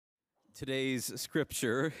Today's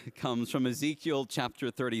scripture comes from Ezekiel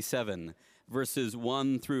chapter 37, verses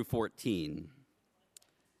 1 through 14.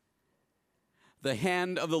 The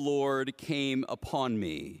hand of the Lord came upon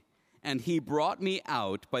me, and he brought me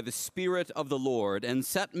out by the Spirit of the Lord and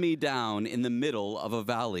set me down in the middle of a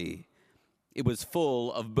valley. It was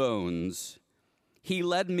full of bones. He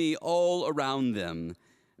led me all around them.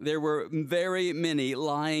 There were very many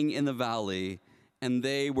lying in the valley, and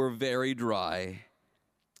they were very dry.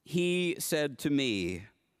 He said to me,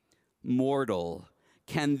 "Mortal,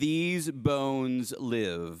 can these bones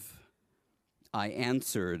live?" I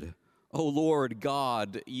answered, "O Lord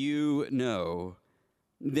God, you know."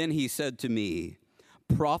 Then he said to me,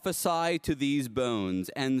 "Prophesy to these bones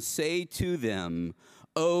and say to them,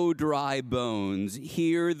 O dry bones,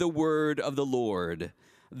 hear the word of the Lord.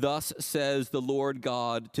 Thus says the Lord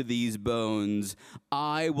God to these bones,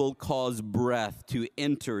 I will cause breath to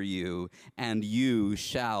enter you, and you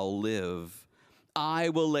shall live. I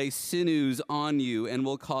will lay sinews on you and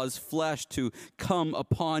will cause flesh to come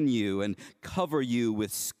upon you and cover you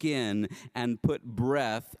with skin and put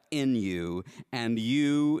breath in you, and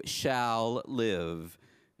you shall live.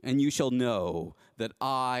 And you shall know that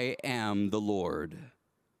I am the Lord."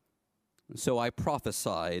 So I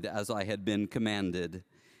prophesied as I had been commanded.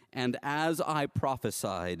 And as I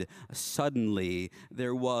prophesied, suddenly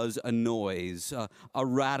there was a noise, a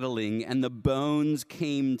rattling, and the bones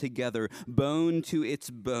came together, bone to its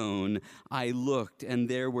bone. I looked, and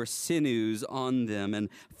there were sinews on them, and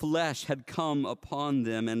flesh had come upon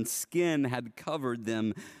them, and skin had covered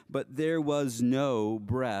them, but there was no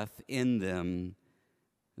breath in them.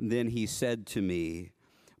 Then he said to me,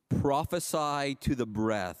 "Prophesy to the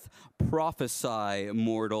breath, prophesy,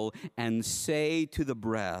 mortal, and say to the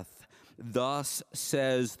breath, Thus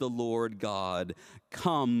says the Lord God,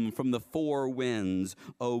 come from the four winds,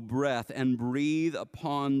 O breath, and breathe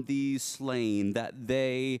upon these slain, that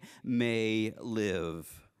they may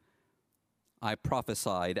live." I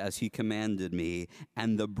prophesied as he commanded me,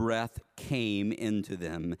 and the breath came into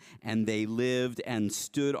them, and they lived and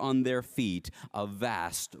stood on their feet, a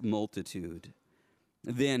vast multitude.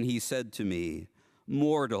 Then he said to me,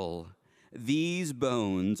 "Mortal, these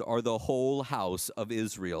bones are the whole house of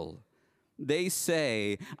Israel. They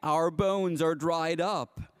say, our bones are dried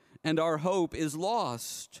up, and our hope is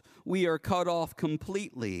lost. We are cut off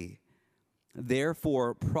completely.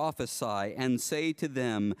 Therefore prophesy and say to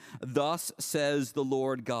them, Thus says the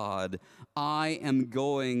Lord God, I am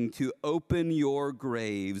going to open your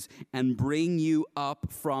graves and bring you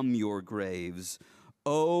up from your graves,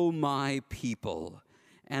 O my people.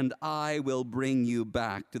 And I will bring you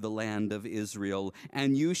back to the land of Israel,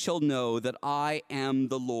 and you shall know that I am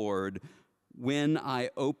the Lord when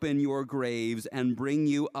I open your graves and bring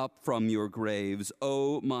you up from your graves,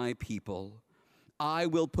 O my people. I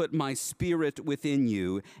will put my spirit within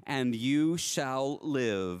you, and you shall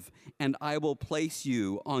live, and I will place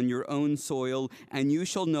you on your own soil, and you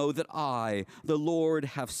shall know that I, the Lord,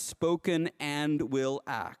 have spoken and will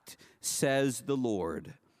act, says the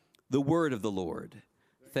Lord." The word of the Lord.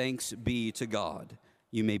 Thanks be to God.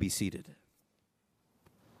 You may be seated.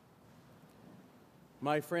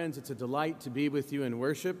 My friends, it's a delight to be with you in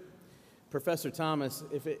worship. Professor Thomas,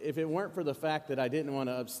 if it weren't for the fact that I didn't want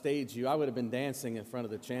to upstage you, I would have been dancing in front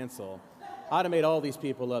of the chancel. I'd have made all these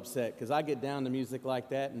people upset, because I get down to music like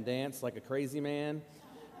that and dance like a crazy man.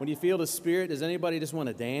 When you feel the Spirit, does anybody just want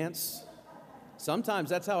to dance? Sometimes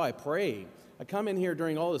that's how I pray. I come in here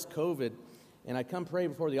during all this COVID, and I come pray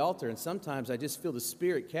before the altar, and sometimes I just feel the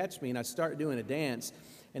Spirit catch me, and I start doing a dance,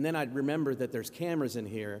 and then I remember that there's cameras in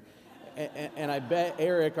here, and I bet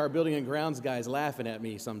Eric, our building and grounds guy, is laughing at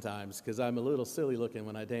me sometimes, because I'm a little silly looking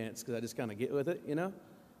when I dance, because I just kind of get with it, you know?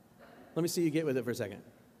 Let me see you get with it for a second.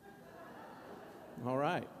 All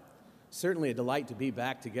right. Certainly a delight to be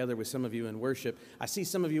back together with some of you in worship. I see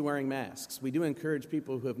some of you wearing masks. We do encourage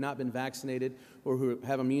people who have not been vaccinated or who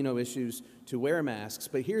have immuno issues to wear masks.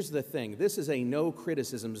 But here's the thing. This is a no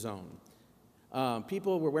criticism zone.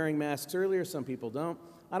 People were wearing masks earlier. Some people don't.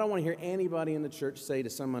 I don't want to hear anybody in the church say to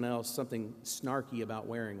someone else something snarky about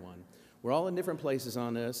wearing one. We're all in different places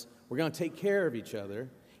on this. We're going to take care of each other.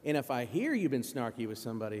 And if I hear you've been snarky with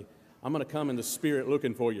somebody, I'm going to come in the Spirit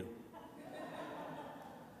looking for you.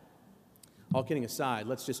 All kidding aside,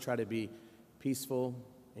 let's just try to be peaceful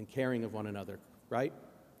and caring of one another, right?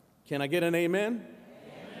 Can I get an amen?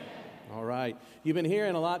 Amen. All right. You've been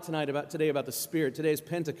hearing a lot today about the Spirit. Today is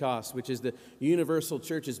Pentecost, which is the universal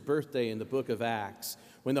church's birthday in the book of Acts,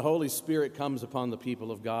 when the Holy Spirit comes upon the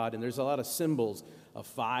people of God, and there's a lot of symbols of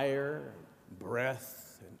fire,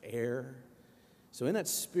 breath, and air. So in that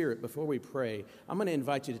spirit, before we pray, I'm going to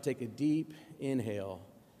invite you to take a deep inhale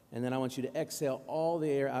And then I want you to exhale all the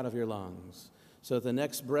air out of your lungs so that the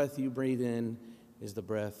next breath you breathe in is the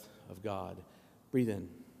breath of God. Breathe in.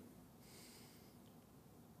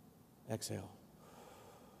 Exhale.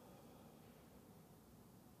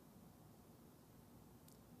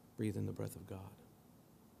 Breathe in the breath of God.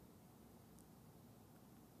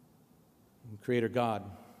 And Creator God,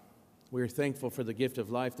 we are thankful for the gift of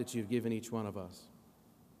life that you've given each one of us.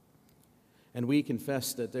 And we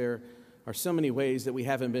confess that there are so many ways that we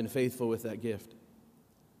haven't been faithful with that gift.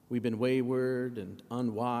 We've been wayward and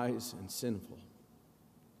unwise and sinful.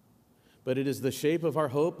 But it is the shape of our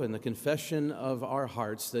hope and the confession of our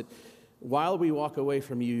hearts that while we walk away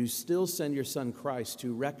from you, you still send your Son Christ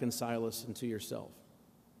to reconcile us unto yourself.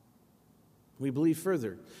 We believe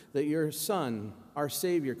further that your Son, our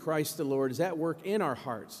Savior, Christ the Lord, is at work in our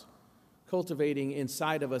hearts, cultivating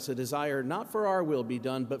inside of us a desire not for our will be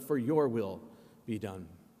done, but for your will be done.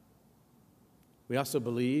 We also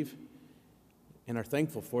believe and are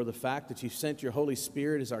thankful for the fact that you sent your Holy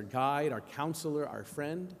Spirit as our guide, our counselor, our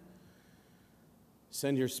friend.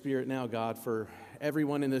 Send your Spirit now, God, for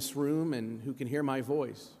everyone in this room and who can hear my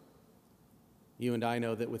voice. You and I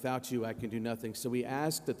know that without you I can do nothing. So we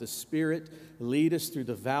ask that the Spirit lead us through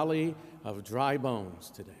the valley of dry bones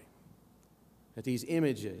today. That these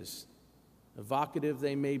images, evocative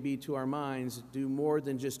they may be to our minds, do more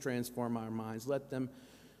than just transform our minds. Let them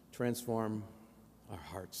transform our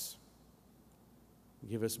hearts.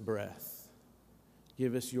 Give us breath.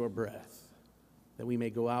 Give us your breath, that we may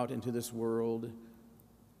go out into this world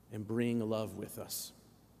and bring love with us.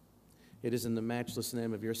 It is in the matchless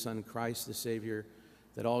name of your Son, Christ the Savior,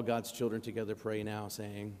 that all God's children together pray now,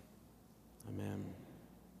 saying, Amen.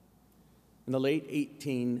 In the late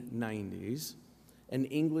 1890s, an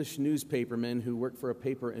English newspaperman who worked for a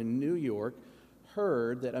paper in New York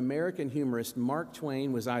heard that American humorist Mark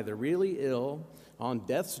Twain was either really ill, on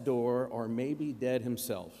death's door, or maybe dead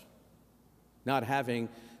himself. Not having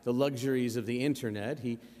the luxuries of the internet,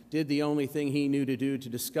 he did the only thing he knew to do to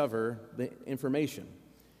discover the information.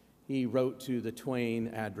 He wrote to the Twain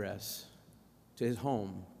address, to his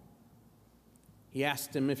home. He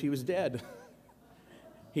asked him if he was dead.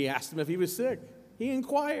 He asked him if he was sick. He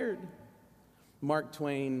inquired. Mark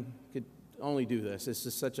Twain could only do this. This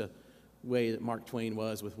is such a way that Mark Twain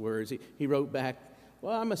was with words. He wrote back,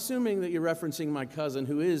 well, I'm assuming that you're referencing my cousin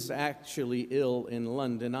who is actually ill in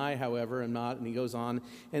London. I, however, am not. And he goes on.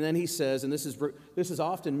 And then he says, and this is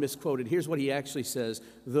often misquoted. Here's what he actually says.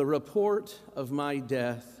 The report of my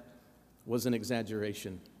death was an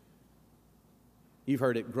exaggeration. You've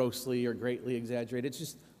heard it grossly or greatly exaggerated. It's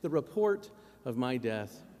just the report of my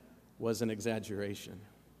death was an exaggeration.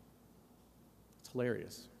 It's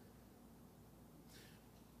hilarious.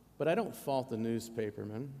 But I don't fault the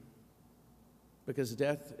newspaperman, because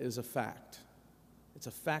death is a fact. It's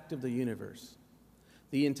a fact of the universe.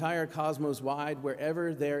 The entire cosmos wide,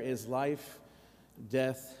 wherever there is life,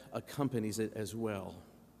 death accompanies it as well.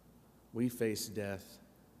 We face death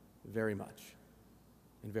very much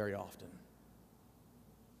and very often.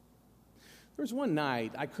 There was one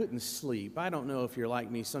night I couldn't sleep. I don't know if you're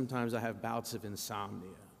like me. Sometimes I have bouts of insomnia.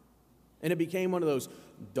 And it became one of those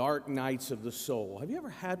dark nights of the soul. Have you ever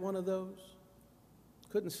had one of those?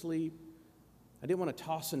 Couldn't sleep. I didn't want to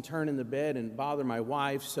toss and turn in the bed and bother my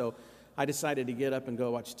wife, so I decided to get up and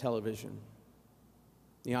go watch television.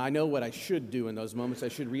 You know, I know what I should do in those moments. I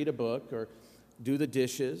should read a book or do the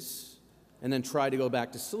dishes and then try to go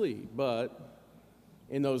back to sleep. But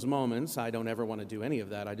in those moments, I don't ever want to do any of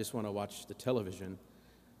that. I just want to watch the television.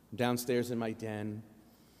 I'm downstairs in my den,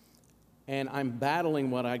 and I'm battling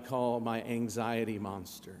what I call my anxiety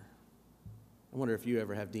monster. I wonder if you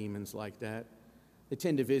ever have demons like that. They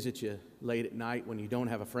tend to visit you late at night when you don't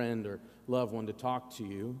have a friend or loved one to talk to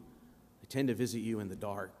you. They tend to visit you in the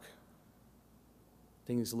dark.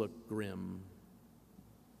 Things look grim.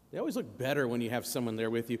 They always look better when you have someone there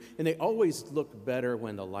with you, and they always look better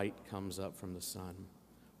when the light comes up from the sun.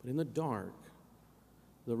 But in the dark,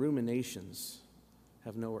 the ruminations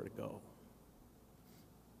have nowhere to go.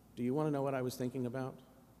 Do you want to know what I was thinking about?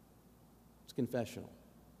 It's confessional.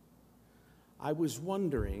 I was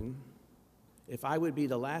wondering if I would be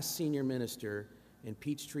the last senior minister in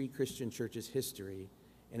Peachtree Christian Church's history,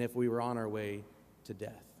 and if we were on our way to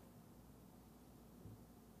death.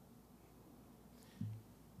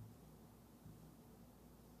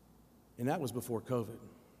 And that was before COVID.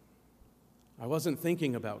 I wasn't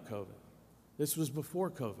thinking about COVID. This was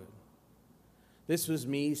before COVID. This was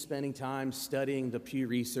me spending time studying the Pew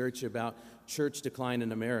Research about church decline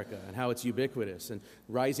in America and how it's ubiquitous, and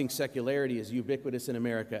rising secularity is ubiquitous in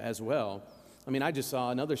America as well. I mean, I just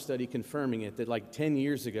saw another study confirming it, that like 10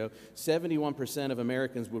 years ago, 71% of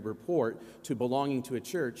Americans would report to belonging to a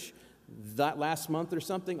church. That last month or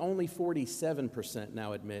something, only 47%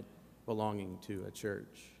 now admit belonging to a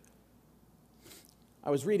church. I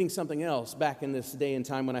was reading something else back in this day and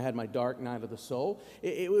time when I had my dark night of the soul.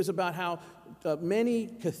 It was about how many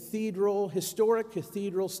historic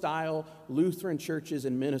cathedral-style Lutheran churches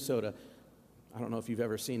in Minnesota, I don't know if you've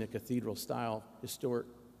ever seen a cathedral-style historic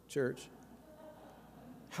church,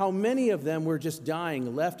 how many of them were just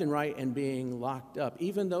dying left and right and being locked up,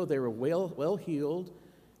 even though they were well-heeled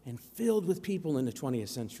and filled with people in the 20th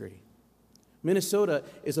century. Minnesota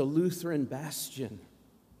is a Lutheran bastion.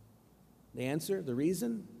 The answer, the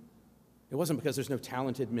reason? It wasn't because there's no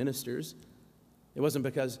talented ministers. It wasn't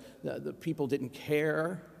because the people didn't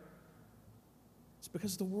care. It's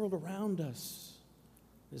because the world around us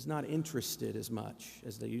is not interested as much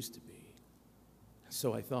as they used to be.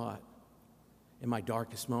 So I thought, in my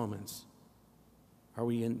darkest moments, are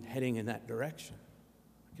we heading in that direction?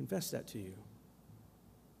 I confess that to you.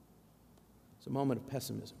 It's a moment of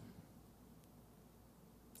pessimism.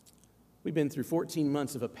 We've been through 14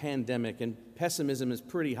 months of a pandemic, and pessimism is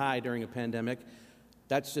pretty high during a pandemic.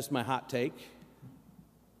 That's just my hot take.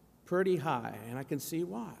 Pretty high, and I can see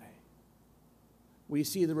why. We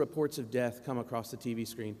see the reports of death come across the TV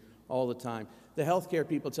screen all the time. The healthcare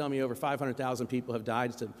people tell me over 500,000 people have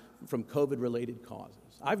died from COVID-related causes.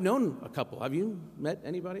 I've known a couple. Have you met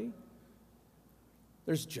anybody?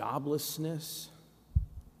 There's joblessness.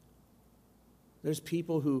 There's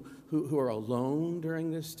people who are alone during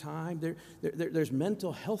this time. There's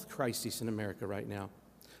mental health crises in America right now.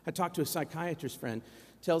 I talked to a psychiatrist friend,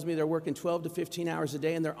 tells me they're working 12 to 15 hours a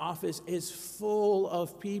day and their office is full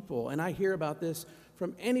of people. And I hear about this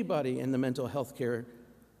from anybody in the mental health care.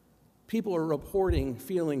 People are reporting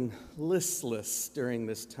feeling listless during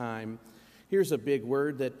this time. Here's a big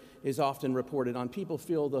word that is often reported on. People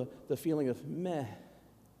feel the feeling of meh.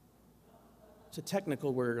 It's a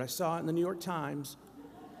technical word. I saw it in the New York Times.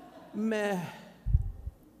 Meh.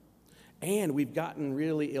 And we've gotten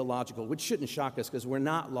really illogical, which shouldn't shock us because we're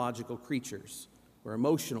not logical creatures. We're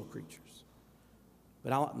emotional creatures.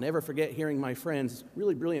 But I'll never forget hearing my friends,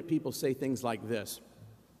 really brilliant people, say things like this.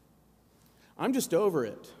 I'm just over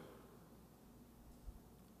it.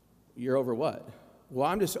 You're over what? Well,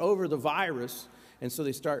 I'm just over the virus. And so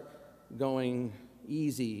they start going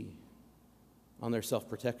easy on their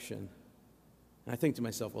self-protection. And I think to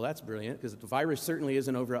myself, well, that's brilliant, because the virus certainly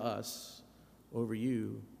isn't over us, over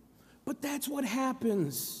you. But that's what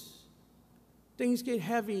happens. Things get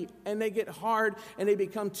heavy, and they get hard, and they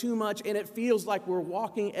become too much, and it feels like we're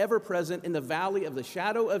walking ever-present in the valley of the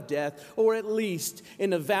shadow of death, or at least in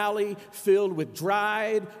the valley filled with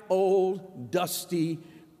dried, old, dusty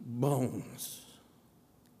bones.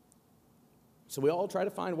 So we all try to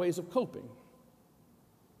find ways of coping.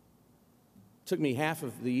 Took me half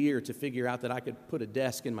of the year to figure out that I could put a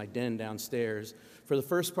desk in my den downstairs. For the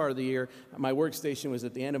first part of the year, my workstation was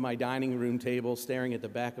at the end of my dining room table, staring at the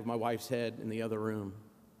back of my wife's head in the other room.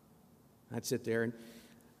 I'd sit there and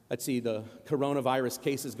I'd see the coronavirus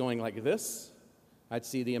cases going like this. I'd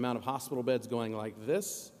see the amount of hospital beds going like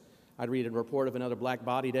this. I'd read a report of another black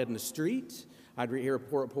body dead in the street. I'd hear a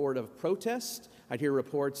report of protest. I'd hear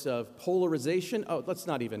reports of polarization. Oh, let's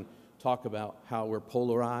not even talk about how we're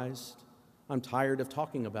polarized. I'm tired of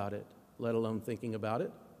talking about it, let alone thinking about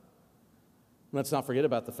it. Let's not forget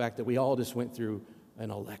about the fact that we all just went through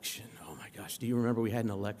an election. Oh my gosh, do you remember we had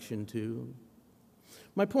an election too?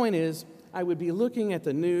 My point is, I would be looking at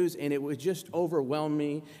the news and it would just overwhelm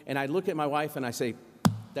me, and I'd look at my wife and I say,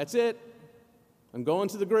 that's it, I'm going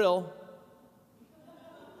to the grill.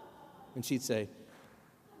 And she'd say,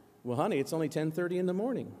 well, honey, it's only 10:30 in the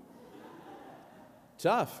morning.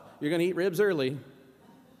 Tough, you're going to eat ribs early.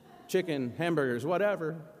 Chicken, hamburgers,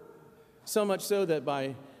 whatever. So much so that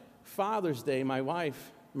by Father's Day, my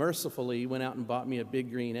wife mercifully went out and bought me a big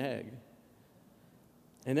green egg.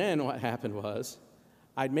 And then what happened was,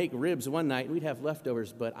 I'd make ribs one night, and we'd have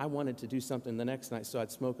leftovers, but I wanted to do something the next night, so I'd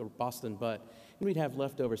smoke a Boston butt, and we'd have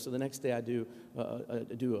leftovers, so the next day I'd do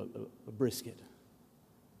a brisket.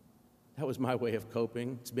 That was my way of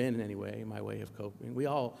coping. It's been, anyway, my way of coping. We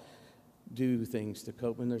all do things to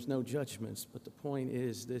cope, and there's no judgments, but the point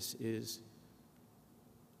is, this is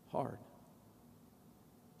hard.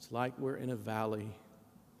 It's like we're in a valley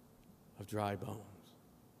of dry bones.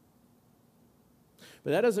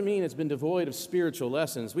 But that doesn't mean it's been devoid of spiritual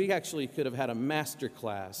lessons. We actually could have had a master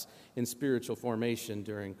class in spiritual formation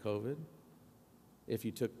during COVID if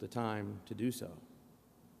you took the time to do so.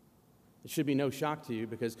 It should be no shock to you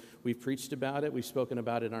because we've preached about it. We've spoken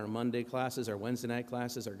about it in our Monday classes, our Wednesday night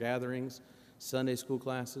classes, our gatherings. Sunday school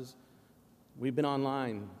classes. We've been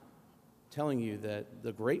online telling you that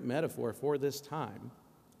the great metaphor for this time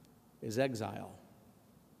is exile,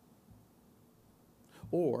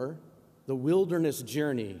 or the wilderness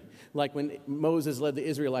journey. Like when Moses led the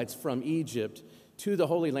Israelites from Egypt to the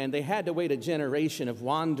Holy Land, they had to wait a generation of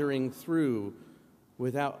wandering through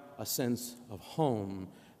without a sense of home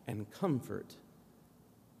and comfort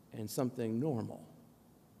and something normal.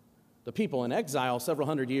 The people in exile several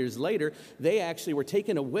hundred years later, they actually were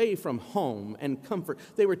taken away from home and comfort.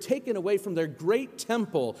 They were taken away from their great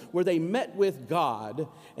temple where they met with God,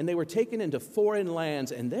 and they were taken into foreign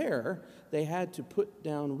lands, and there they had to put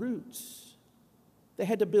down roots. They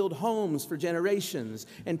had to build homes for generations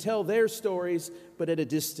and tell their stories, but at a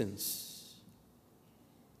distance.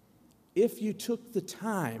 If you took the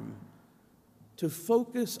time to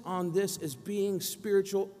focus on this as being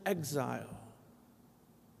spiritual exile,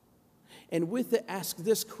 and with it, ask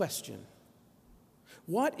this question: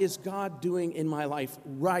 what is God doing in my life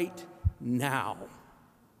right now?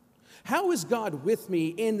 How is God with me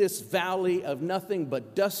in this valley of nothing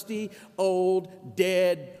but dusty, old,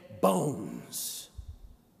 dead bones?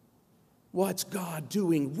 What's God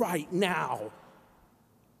doing right now?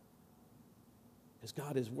 As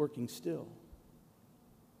God is working still.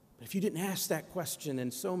 But if you didn't ask that question,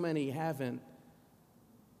 and so many haven't,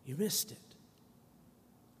 you missed it.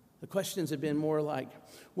 The questions have been more like,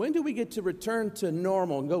 when do we get to return to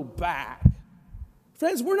normal and go back?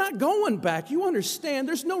 Friends, we're not going back. You understand,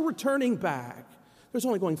 there's no returning back. There's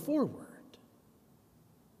only going forward.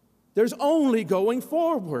 There's only going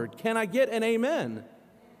forward. Can I get an amen?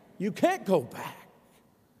 You can't go back.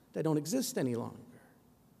 They don't exist any longer.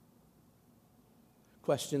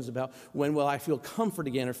 Questions about when will I feel comfort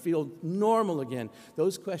again or feel normal again?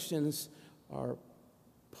 Those questions are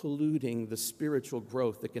polluting the spiritual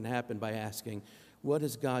growth that can happen by asking, what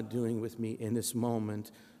is God doing with me in this moment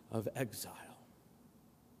of exile?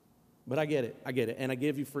 But I get it. And I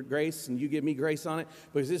give you for grace, and you give me grace on it,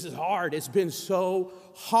 because this is hard. It's been so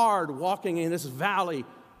hard walking in this valley.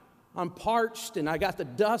 I'm parched, and I got the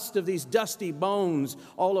dust of these dusty bones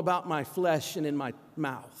all about my flesh and in my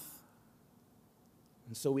mouth.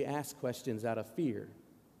 And so we ask questions out of fear.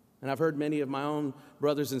 And I've heard many of my own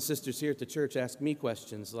brothers and sisters here at the church ask me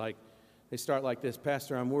questions like, they start like this: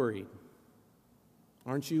 Pastor, I'm worried.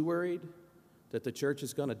 Aren't you worried that the church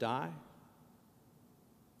is going to die?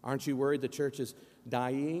 Aren't you worried the church is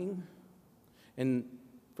dying? And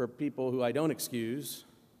for people who I don't excuse,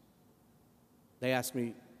 they ask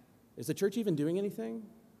me, is the church even doing anything?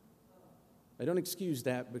 I don't excuse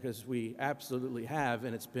that because we absolutely have,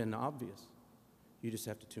 and it's been obvious. You just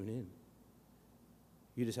have to tune in.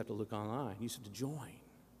 You just have to look online. You just have to join.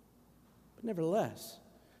 But nevertheless,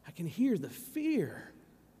 I can hear the fear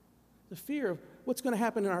of what's going to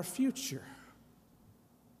happen in our future.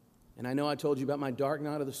 And I know I told you about my dark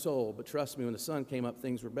night of the soul, but trust me, when the sun came up,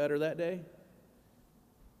 things were better that day.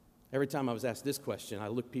 Every time I was asked this question, I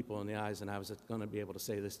looked people in the eyes, and I was going to be able to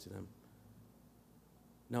say this to them: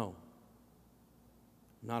 no,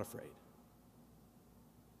 I'm not afraid.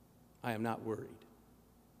 I am not worried.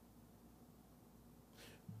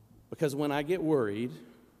 Because when I get worried,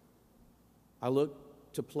 I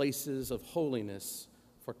look to places of holiness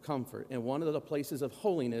for comfort. And one of the places of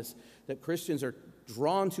holiness that Christians are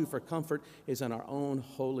drawn to for comfort is in our own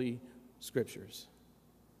holy scriptures.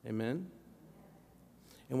 Amen?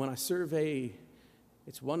 And when I survey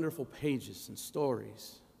its wonderful pages and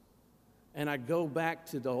stories, and I go back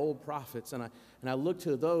to the old prophets, and I look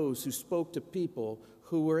to those who spoke to people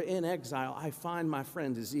who were in exile, I find my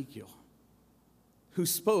friend Ezekiel, who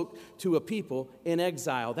spoke to a people in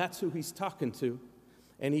exile. That's who he's talking to.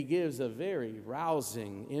 And he gives a very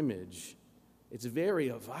rousing image. It's very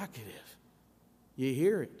evocative. You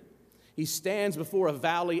hear it. He stands before a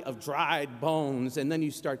valley of dried bones, and then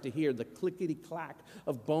you start to hear the clickety-clack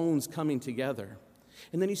of bones coming together.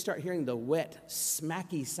 And then you start hearing the wet,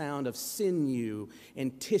 smacky sound of sinew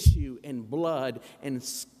and tissue and blood and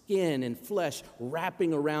skin and flesh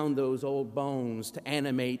wrapping around those old bones to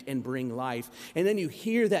animate and bring life. And then you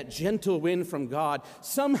hear that gentle wind from God,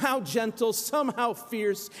 somehow gentle, somehow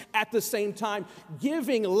fierce at the same time,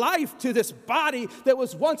 giving life to this body that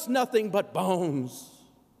was once nothing but bones.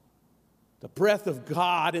 The breath of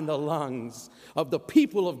God in the lungs of the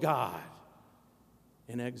people of God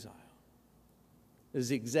in exile. It is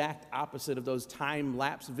the exact opposite of those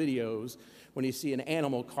time-lapse videos when you see an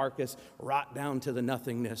animal carcass rot down to the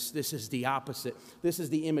nothingness. This is the opposite. This is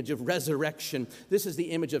the image of resurrection. This is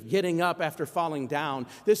the image of getting up after falling down.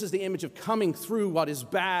 This is the image of coming through what is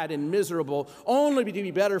bad and miserable, only to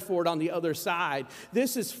be better for it on the other side.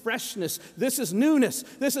 This is freshness. This is newness.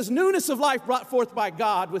 This is newness of life brought forth by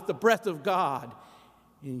God with the breath of God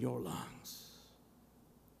in your lungs.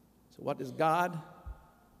 So what does God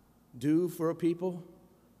do for a people,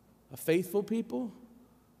 a faithful people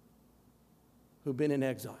who've been in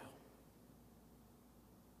exile?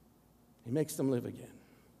 He makes them live again.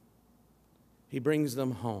 He brings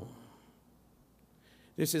them home.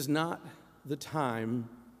 This is not the time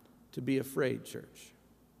to be afraid, church.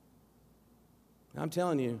 I'm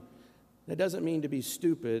telling you, that doesn't mean to be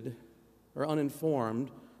stupid or uninformed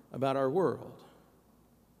about our world.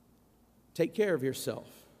 Take care of yourself.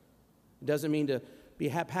 It doesn't mean to be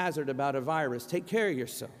haphazard about a virus. Take care of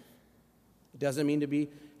yourself. It doesn't mean to be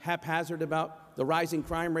haphazard about the rising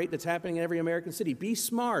crime rate that's happening in every American city. Be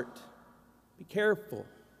smart. Be careful.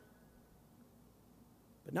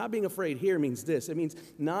 But not being afraid here means this. It means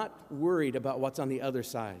not worried about what's on the other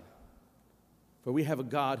side. For we have a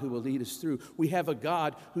God who will lead us through. We have a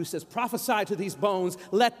God who says, prophesy to these bones,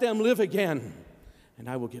 let them live again, and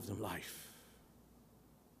I will give them life.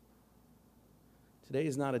 Today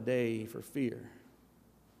is not a day for fear.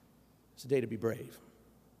 It's a day to be brave.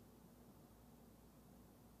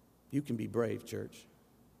 You can be brave, church.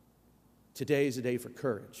 Today is a day for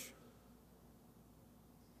courage.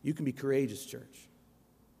 You can be courageous, church.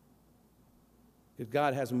 Because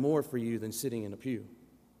God has more for you than sitting in a pew.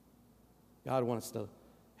 God wants to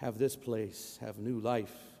have this place have new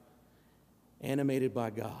life, animated by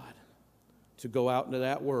God, to go out into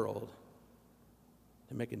that world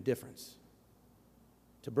and make a difference,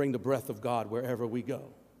 to bring the breath of God wherever we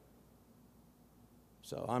go.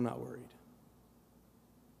 So I'm not worried.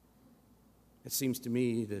 It seems to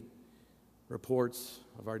me that reports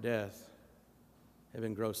of our death have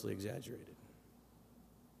been grossly exaggerated.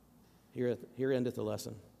 Here endeth the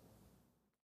lesson.